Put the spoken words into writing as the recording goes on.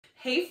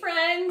Hey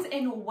friends,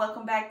 and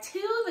welcome back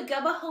to the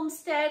𝐚𝐭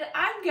homestead.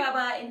 I'm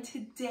𝐚𝐭, and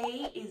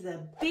today is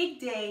a big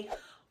day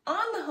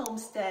on the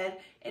homestead.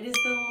 It is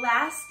the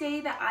last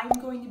day that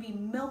I'm going to be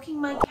milking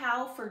my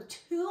cow for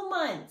 2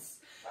 months.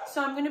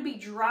 So I'm going to be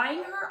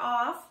drying her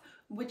off,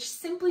 which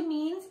simply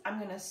means I'm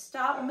going to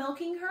stop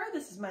milking her.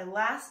 This is my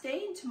last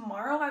day, and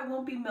tomorrow I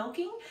won't be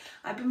milking.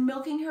 I've been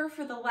milking her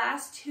for the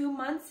last 2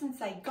 months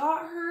since I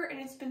got her, and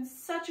it's been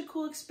such a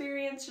cool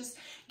experience just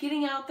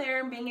getting out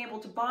there and being able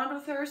to bond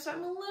with her. So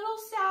I'm a little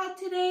sad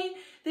today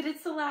that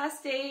it's the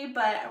last day,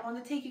 but I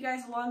want to take you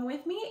guys along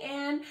with me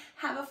and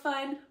have a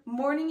fun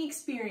morning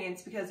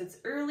experience because it's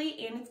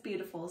early and it's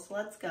beautiful. So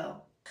let's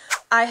go.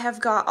 I have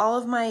got all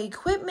of my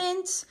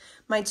equipment,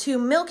 my 2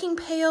 milking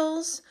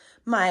pails,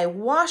 my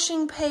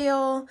washing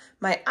pail,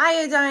 my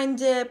iodine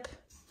dip.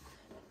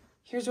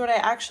 Here's what I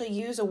actually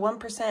use, a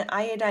 1%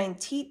 iodine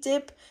teat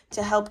dip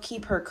to help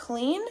keep her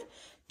clean.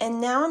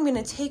 And now I'm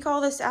gonna take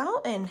all this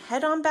out and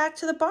head on back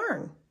to the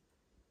barn.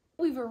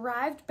 We've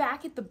arrived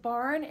back at the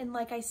barn, and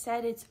like I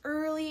said, it's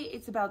early.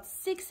 It's about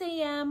 6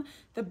 a.m.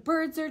 The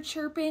birds are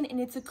chirping, and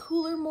it's a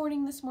cooler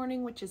morning this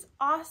morning, which is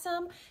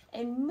awesome.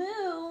 And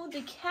Moo,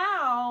 the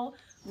cow,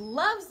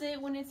 loves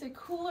it when it's a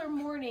cooler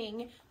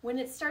morning. When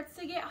it starts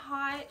to get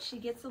hot, she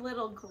gets a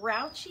little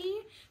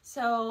grouchy.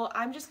 So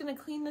I'm just gonna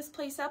clean this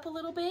place up a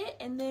little bit,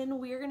 and then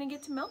we're gonna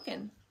get to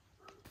milking.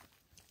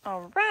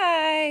 All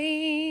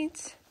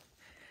right.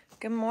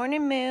 Good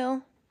morning,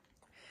 Moo.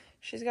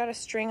 She's got a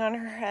string on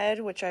her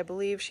head, which I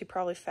believe she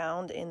probably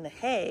found in the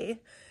hay.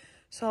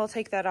 So I'll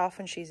take that off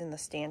when she's in the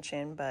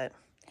stanchion, but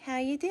how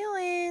you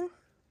doing?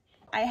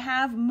 I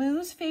have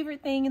Moo's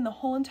favorite thing in the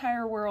whole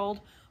entire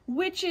world,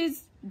 which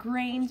is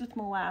grains with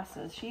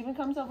molasses. She even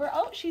comes over.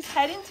 Oh, she's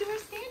heading to her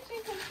stanchion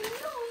because she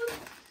knows.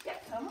 Yeah,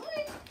 come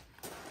on.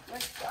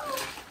 Let's go.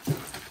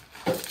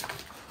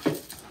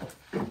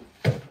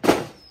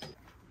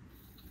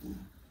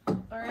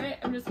 All right,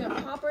 I'm just gonna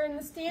pop her in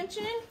the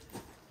stanchion.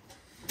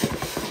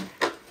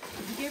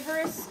 Give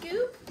her a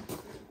scoop.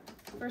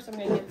 First, I'm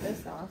gonna get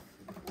this off.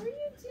 What are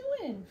you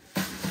doing?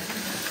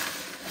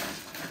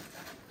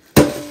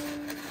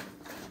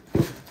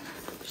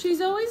 She's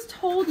always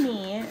told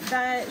me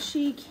that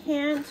she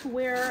can't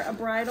wear a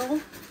bridle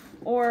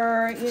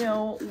or, you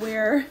know,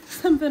 wear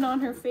something on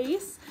her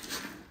face,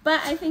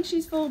 but I think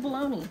she's full of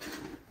baloney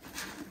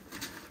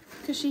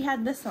because she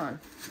had this on.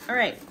 All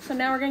right, so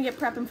now we're gonna get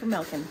prepping for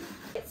milking.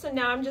 So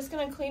now I'm just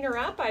gonna clean her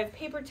up. I have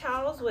paper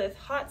towels with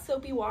hot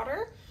soapy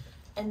water.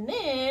 And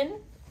then,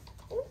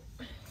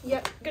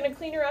 yep, gonna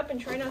clean her up and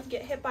try not to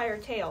get hit by her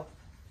tail.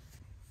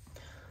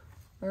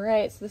 All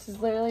right, so this is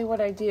literally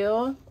what I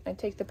do. I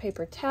take the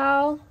paper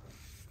towel,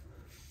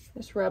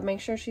 just rub,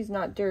 make sure she's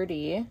not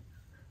dirty.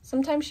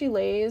 Sometimes she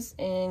lays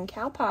in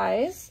cow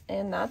pies,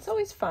 and that's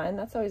always fun.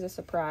 That's always a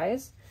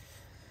surprise.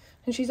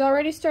 And she's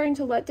already starting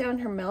to let down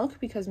her milk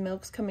because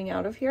milk's coming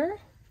out of here.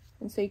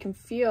 And so you can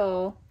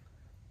feel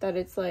that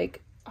it's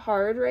like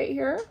hard right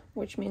here,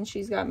 which means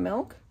she's got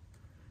milk.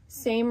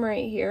 Same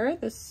right here.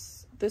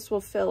 This will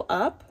fill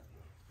up.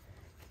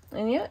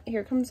 And yeah,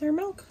 here comes her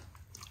milk.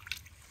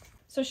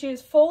 So she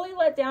has fully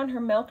let down her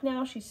milk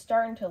now. She's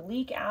starting to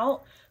leak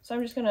out. So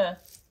I'm just gonna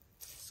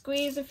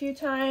squeeze a few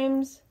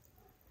times,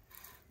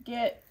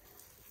 get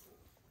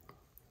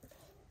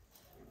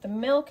the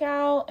milk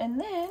out, and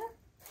then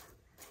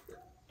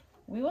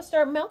we will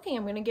start milking.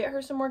 I'm gonna get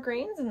her some more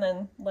grains and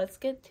then let's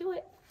get to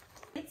it.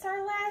 It's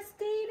our last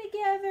day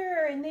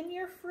together, and then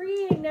you're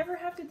free and never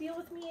have to deal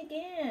with me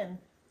again.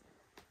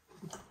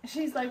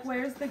 She's like,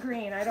 where's the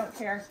green? I don't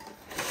care.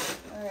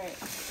 All right.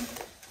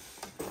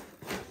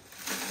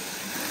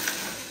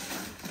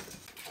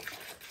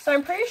 So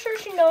I'm pretty sure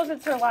she knows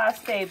it's her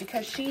last day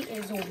because she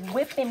is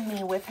whipping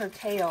me with her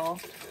tail.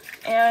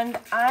 And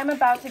I'm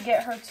about to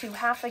get her to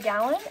 ½ a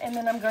gallon, and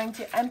then I'm going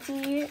to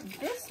empty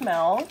this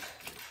milk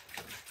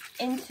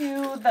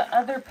into the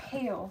other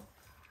pail.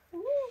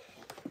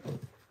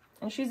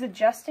 And she's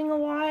adjusting a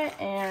lot,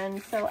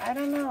 and so I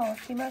don't know.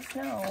 She must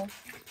know.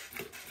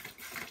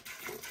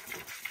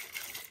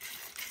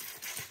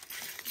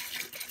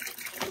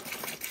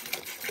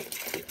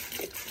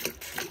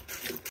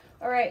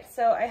 All right,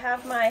 so I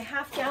have my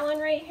 ½ gallon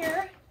right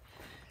here,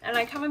 and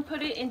I come and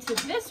put it into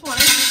this one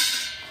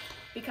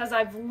because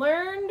I've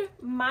learned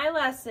my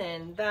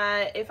lesson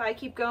that if I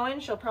keep going,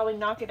 she'll probably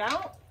knock it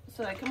out.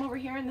 So I come over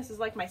here, and this is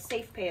like my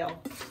safe pail.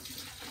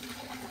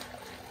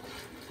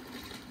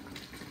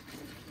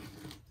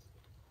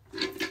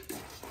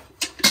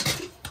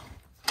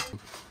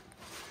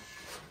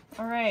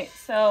 All right,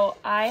 so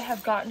I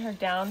have gotten her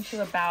down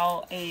to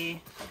about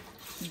a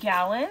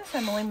gallon. So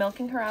I'm only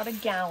milking her out a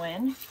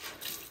gallon.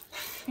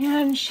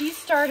 And she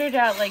started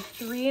at like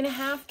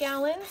 3½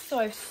 gallons, so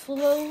I've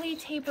slowly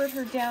tapered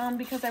her down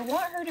because I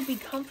want her to be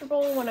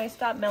comfortable when I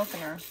stop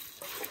milking her.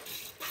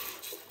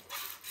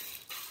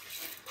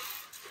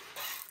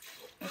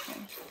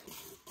 Okay.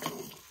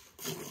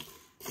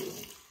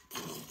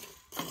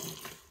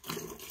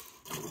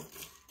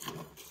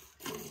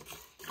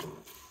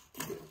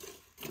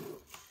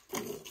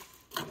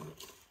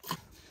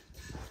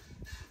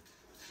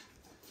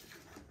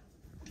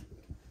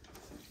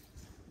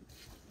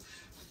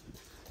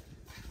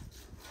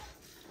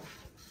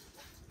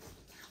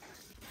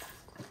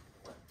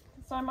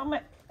 So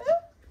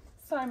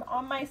I'm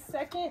on my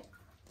second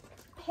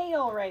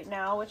pail right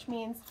now, which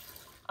means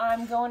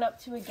I'm going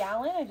up to a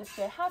gallon. I just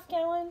did a half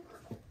gallon.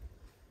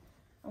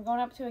 I'm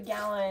going up to a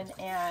gallon,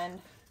 and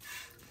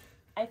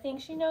I think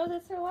she knows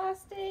it's her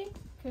last day,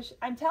 because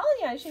I'm telling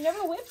you, she never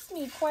whips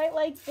me quite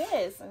like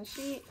this, and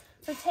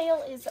her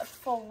tail is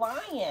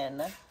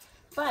flying.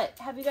 But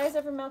have you guys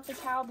ever milked a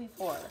cow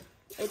before?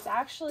 It's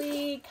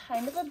actually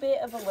kind of a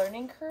bit of a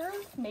learning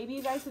curve. Maybe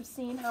you guys have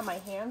seen how my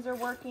hands are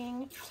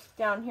working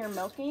down here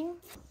milking.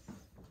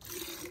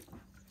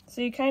 So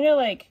you kind of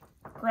like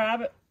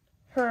grab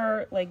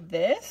her like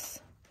this,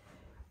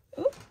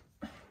 oop,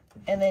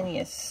 and then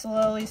you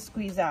slowly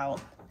squeeze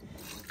out.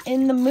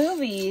 In the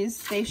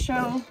movies, they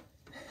show,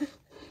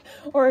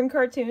 or in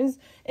cartoons,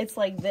 it's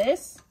like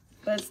this,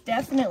 but it's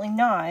definitely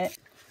not.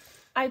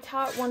 I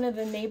taught one of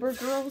the neighbor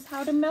girls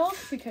how to milk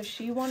because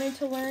she wanted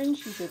to learn.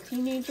 She's a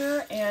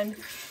teenager, and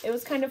it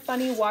was kind of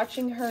funny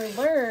watching her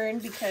learn,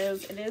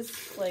 because it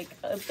is like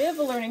a bit of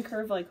a learning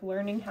curve, like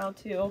learning how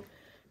to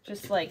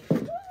just like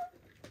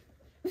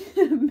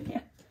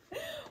man,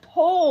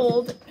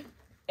 hold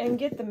and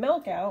get the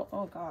milk out.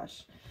 Oh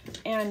gosh.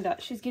 And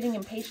she's getting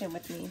impatient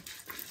with me.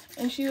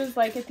 And she was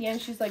like, at the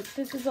end, she's like,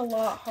 this is a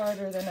lot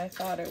harder than I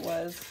thought it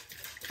was.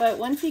 But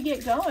once you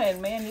get going,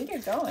 man, you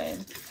get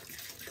going.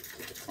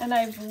 And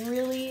I've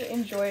really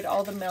enjoyed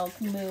all the milk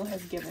Moo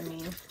has given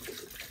me.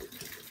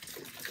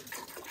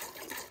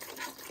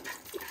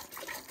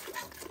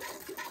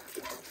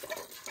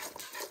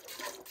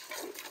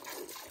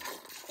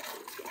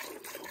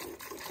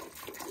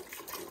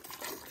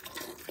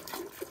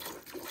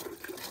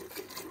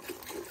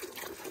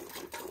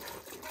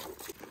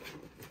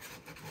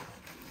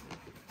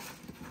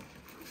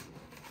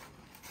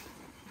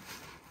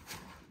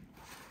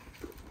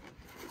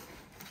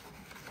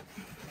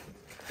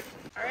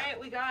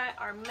 We got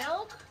our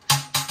milk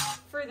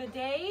for the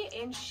day,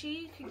 and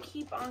she could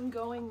keep on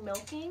going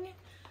milking,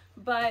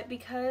 but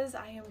because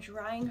I am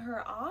drying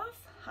her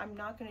off, I'm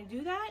not going to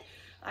do that.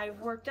 I've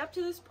worked up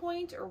to this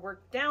point, or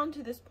worked down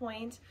to this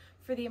point,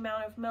 for the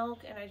amount of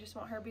milk, and I just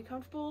want her to be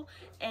comfortable.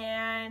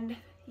 And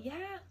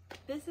yeah,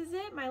 this is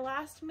it, my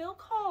last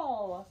milk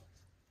haul.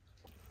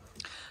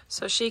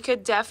 So she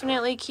could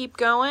definitely keep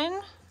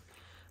going,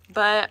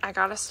 but I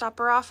gotta stop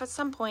her off at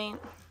some point.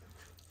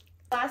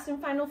 Last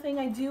and final thing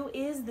I do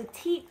is the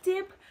teat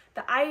dip,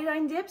 the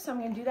iodine dip, so I'm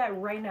going to do that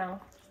right now.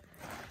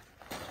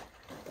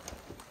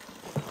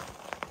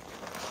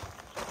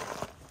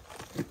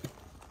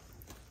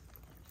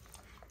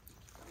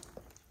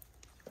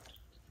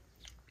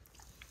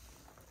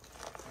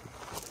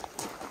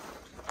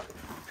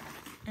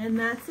 And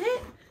that's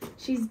it.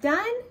 She's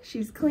done,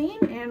 she's clean,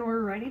 and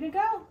we're ready to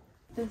go.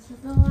 This is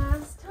the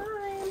last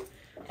time.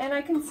 And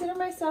I consider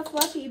myself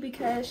lucky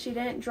because she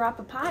didn't drop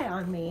a pie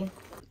on me.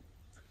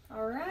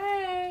 All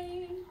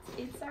right,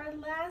 it's our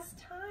last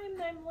time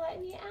that I'm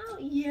letting you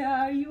out.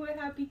 Yeah, are you a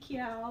happy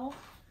cow?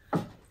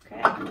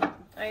 Okay,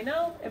 I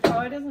know it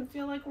probably doesn't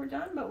feel like we're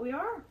done, but we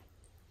are.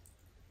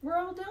 We're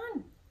all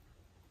done.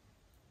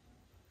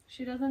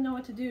 She doesn't know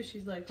what to do.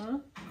 She's like, huh?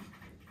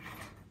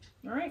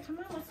 All right, come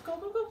on, let's go,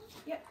 go, go.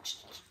 Yeah,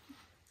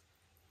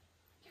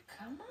 yeah,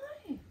 come on.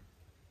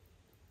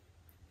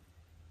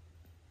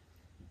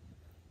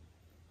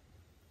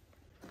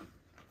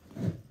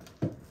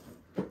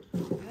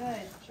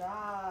 Good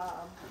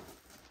job.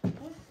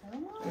 Good,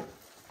 come on.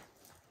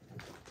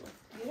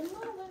 Get him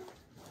moving.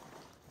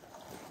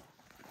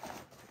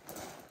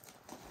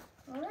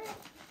 All right.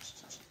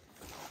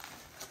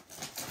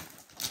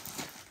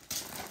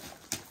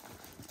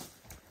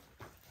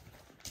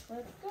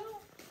 Let's go.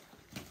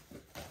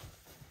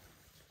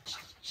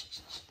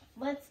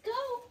 Let's go.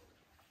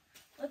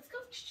 Let's go.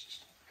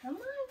 Come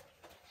on.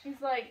 She's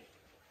like,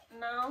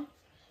 no.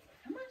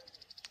 Come on.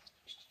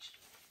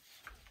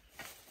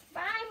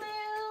 Bye,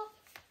 Moo.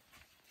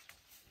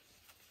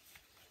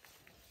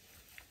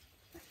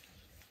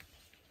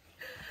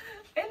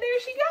 And there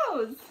she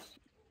goes.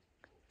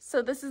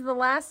 So this is the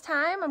last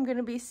time I'm going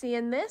to be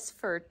seeing this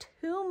for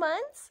 2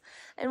 months.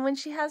 And when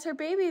she has her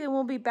baby, then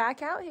we'll be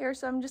back out here.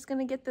 So I'm just going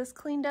to get this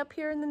cleaned up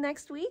here in the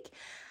next week.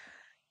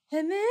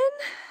 And then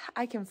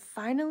I can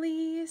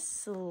finally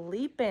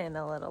sleep in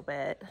a little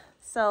bit.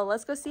 So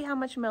let's go see how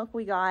much milk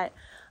we got.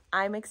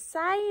 I'm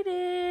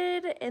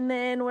excited. And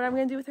then what I'm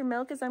going to do with her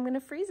milk is I'm going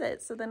to freeze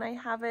it. So then I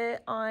have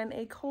it on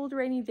a cold,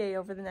 rainy day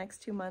over the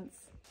next 2 months.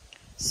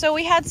 So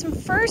we had some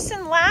first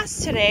and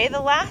last today.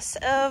 The last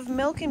of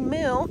Milk and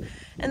Moo,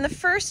 and the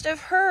first of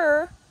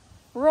her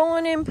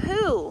rolling in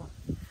poo.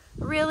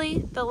 Really?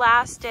 The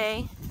last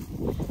day?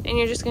 And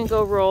you're just going to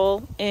go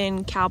roll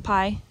in cow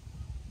pie?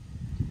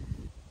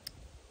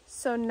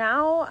 So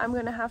now I'm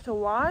going to have to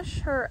wash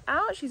her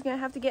out. She's going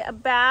to have to get a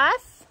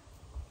bath.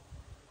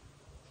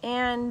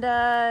 And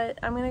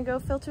I'm gonna go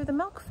filter the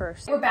milk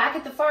first. We're back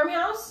at the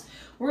farmhouse.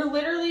 We're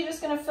literally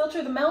just gonna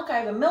filter the milk. I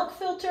have a milk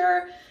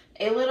filter,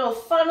 a little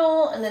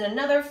funnel, and then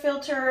another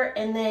filter,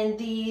 and then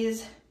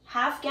these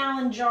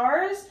half-gallon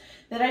jars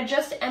that I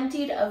just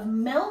emptied of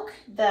milk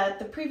that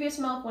the previous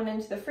milk went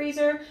into the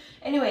freezer.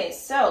 Anyways,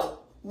 so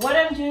what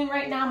I'm doing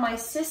right now, my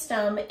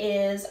system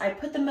is I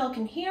put the milk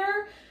in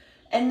here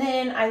and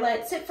then I let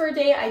it sit for a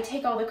day. I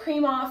take all the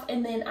cream off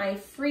and then I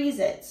freeze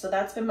it. So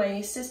that's been my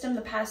system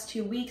the past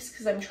 2 weeks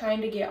because I'm trying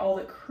to get all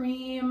the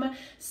cream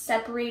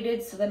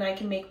separated so then I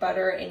can make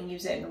butter and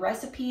use it in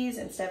recipes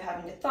instead of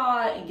having to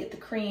thaw and get the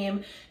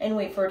cream and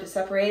wait for it to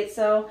separate.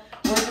 So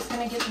we're just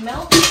gonna get the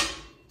milk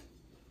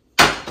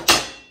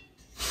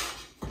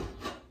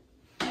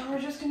and we're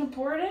just gonna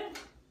pour it in.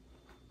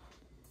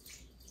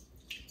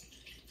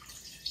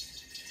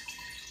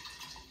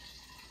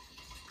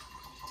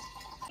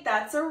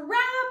 That's a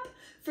wrap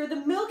for the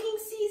milking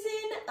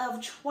season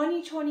of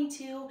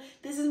 2022.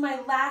 This is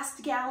my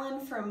last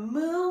gallon from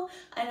𝐚𝐭,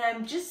 and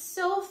I'm just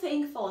so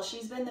thankful.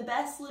 She's been the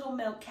best little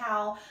milk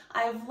cow.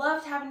 I've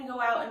loved having to go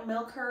out and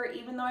milk her,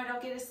 even though I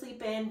don't get to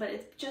sleep in, but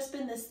it's just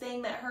been this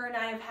thing that her and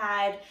I have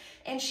had,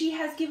 and she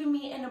has given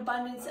me an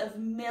abundance of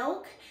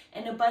milk,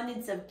 an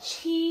abundance of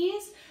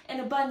cheese, an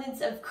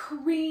abundance of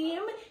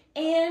cream,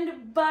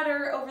 and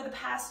butter over the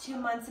past 2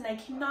 months, and I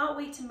cannot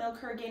wait to milk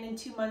her again in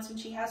 2 months when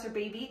she has her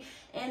baby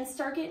and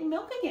start getting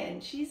milk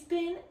again. She's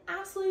been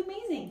absolutely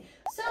amazing.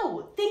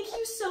 So thank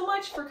you so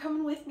much for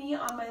coming with me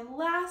on my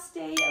last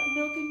day of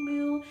milking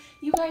𝐚𝐭.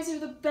 You guys are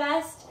the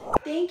best.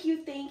 Thank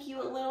you, thank you.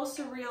 A little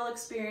surreal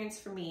experience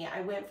for me.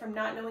 I went from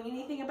not knowing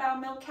anything about a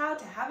milk cow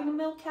to having a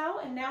milk cow,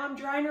 and now I'm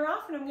drying her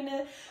off and I'm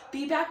gonna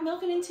be back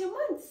milking in 2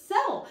 months.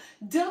 So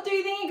don't do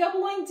anything a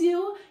couple wouldn't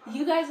do.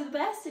 You guys are the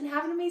best and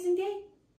have an amazing day.